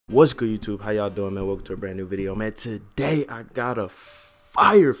What's good, YouTube? How y'all doing, man? Welcome to a brand new video, man. Today I got a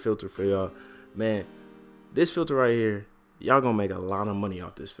fire filter for y'all, man. This filter right here, y'all gonna make a lot of money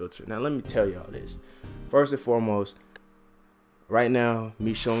off this filter. Now let me tell y'all this. First and foremost, right now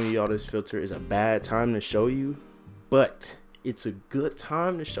me showing y'all this filter is a bad time to show you, but it's a good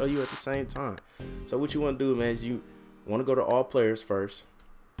time to show you at the same time. So what you want to do, man, is you want to go to all players first.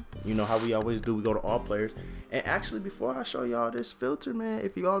 You know how we always do, we go to all players. And actually, before I show y'all this filter, man,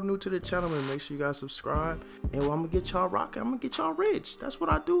 if you all new to the channel, man, make sure you guys subscribe. And well, I'm gonna get y'all rocking, I'm gonna get y'all rich. That's what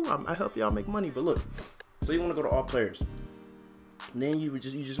I do. I help y'all make money. But look, so you want to go to all players, and then you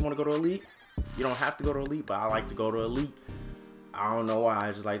just want to go to elite. You don't have to go to elite, but I like to go to elite. I don't know why,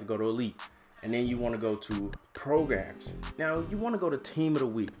 I just like to go to elite. And then you want to go to programs. Now you want to go to team of the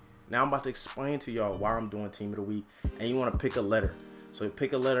week. Now I'm about to explain to y'all why I'm doing team of the week. And you want to pick a letter. So you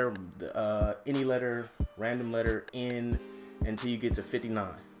pick a letter, any letter, random letter, N, until you get to 59.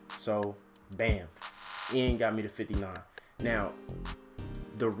 So, bam, N got me to 59. Now,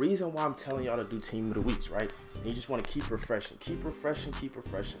 the reason why I'm telling y'all to do team of the weeks, right? And you just want to keep refreshing, keep refreshing, keep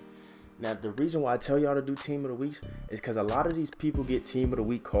refreshing. Now, the reason why I tell y'all to do team of the weeks is because a lot of these people get team of the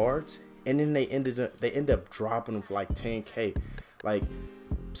week cards, and then they end up dropping them for like 10K. Like,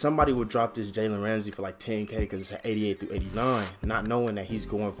 somebody would drop this Jalen Ramsey for like 10K because it's an 88 through 89, not knowing that he's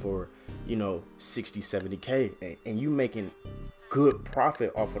going for, you know, 60, 70K, and you making good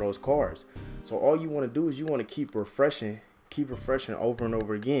profit off of those cards. So all you want to do is you want to keep refreshing over and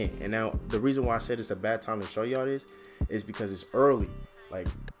over again. And now the reason why I said it's a bad time to show y'all this is because it's early. Like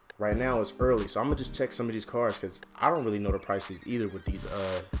right now it's early, so I'm gonna just check some of these cards because I don't really know the prices either with these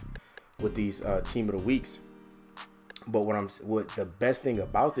team of the weeks. But what the best thing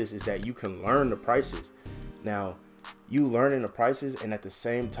about this is that you can learn the prices. Now, you learning the prices, and at the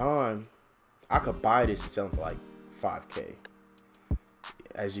same time, I could buy this and sell them for like 5K.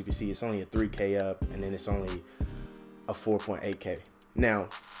 As you can see, it's only a 3K up, and then it's only a 4.8K. Now,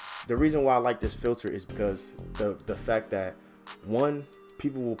 the reason why I like this filter is because the fact that, one,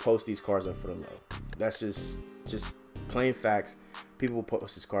 people will post these cards up for the low. That's just plain facts. People will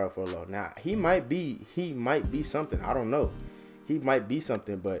post his card for a low. Now he might be something. I don't know. He might be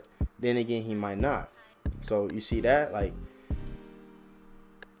something, but then again, he might not. So you see that, like,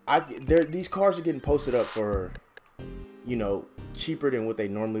 these cards are getting posted up for, you know, cheaper than what they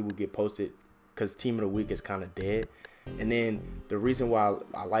normally would get posted because team of the week is kind of dead. And then the reason why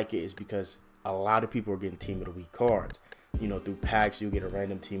I like it is because a lot of people are getting team of the week cards. You know, through packs, you get a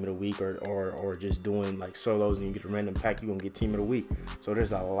random team of the week, or just doing like solos and you get a random pack, you're gonna get team of the week. So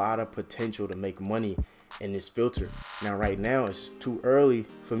there's a lot of potential to make money in this filter. Now right now it's too early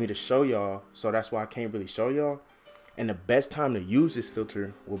for me to show y'all, so that's why I can't really show y'all. And the best time to use this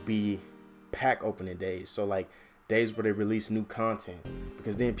filter will be pack opening days. So like days where they release new content,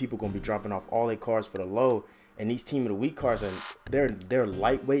 because then people gonna be dropping off all their cards for the low. And these team of the week cards are they're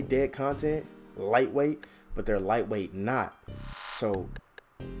lightweight dead content, lightweight, but they're lightweight not. So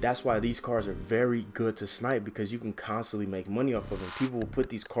that's why these cards are very good to snipe, because you can constantly make money off of them. People will put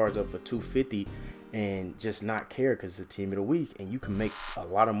these cards up for 250 and just not care because it's a team of the week, and you can make a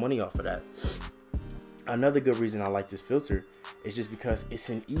lot of money off of that. Another good reason I like this filter is just because it's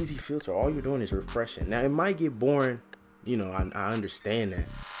an easy filter. All you're doing is refreshing. Now it might get boring, you know, I understand that,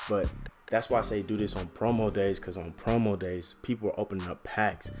 but that's why I say do this on promo days, because on promo days, people are opening up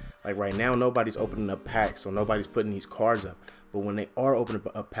packs. Like right now, nobody's opening up packs, so nobody's putting these cards up. But when they are opening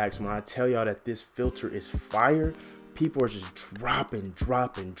up packs, when I tell y'all that this filter is fire, people are just dropping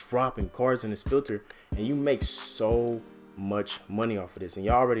cards in this filter, and you make so much money off of this. And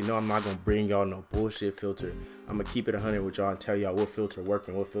y'all already know I'm not gonna bring y'all no bullshit filter. I'm gonna keep it 100 with y'all and tell y'all what filter works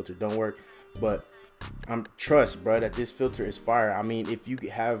and what filter don't work. But trust, bro, that this filter is fire. I mean, if you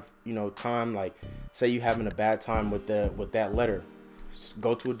have, you know, time, like say you having a bad time with that letter,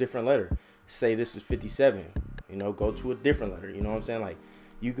 go to a different letter. Say this is 57, you know, go to a different letter. You know what I'm saying? Like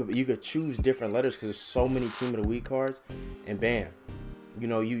you could choose different letters because there's so many team of the week cards, and bam, you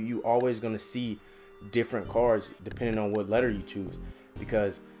know, you always gonna see different cards depending on what letter you choose,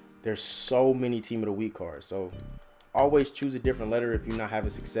 because there's so many team of the week cards. So always choose a different letter if you're not having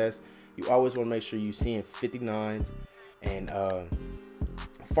success. You always want to make sure you're seeing 59s, and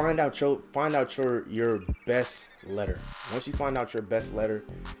find out your best letter. Once you find out your best letter,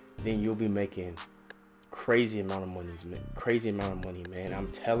 then you'll be making crazy amount of money, man. I'm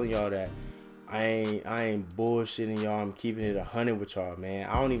telling y'all that I ain't bullshitting y'all. I'm keeping it 100 with y'all, man.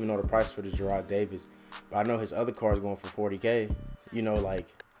 I don't even know the price for the Gerard Davis, but I know his other car's going for 40K. You know, like,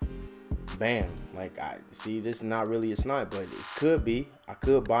 bam, like, I see, this is not really a snipe, but it could be. I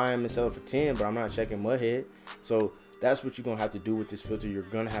could buy him and sell it for 10, but I'm not checking Mudhead. So that's what you're gonna have to do with this filter. You're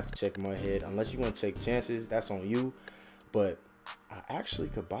gonna have to check my head. Unless you want to take chances, that's on you. But I actually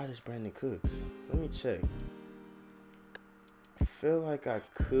could buy this Brandon Cooks. Let me check. I feel like I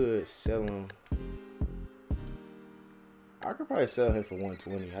could sell him. I could probably sell him for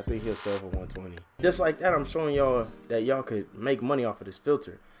 120. I think he'll sell for 120. Just like that, I'm showing y'all that y'all could make money off of this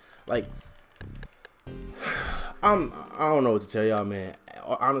filter. Like, I don't know what to tell y'all, man.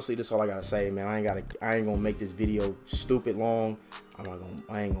 Honestly, that's all I gotta say, man. I ain't gonna make this video stupid long.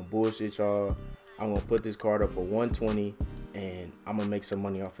 I ain't gonna bullshit y'all. I'm gonna put this card up for 120, and I'm gonna make some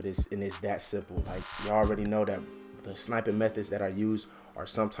money off of this, and it's that simple. Like, y'all already know that the sniping methods that I use are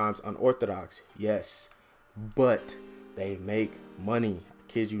sometimes unorthodox, yes, but they make money.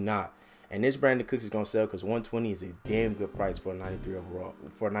 I kid you not. And this Brandon Cooks is gonna sell because 120 is a damn good price for a 93 overall,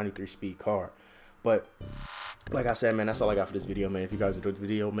 for a 93 speed card. But like I said, man, that's all I got for this video, man. If you guys enjoyed the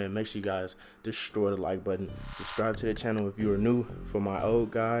video, man, make sure you guys destroy the like button. Subscribe to the channel if you are new. For my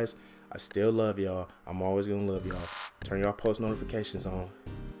old guys, I still love y'all. I'm always gonna love y'all. Turn y'all post notifications on,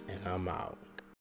 and I'm out.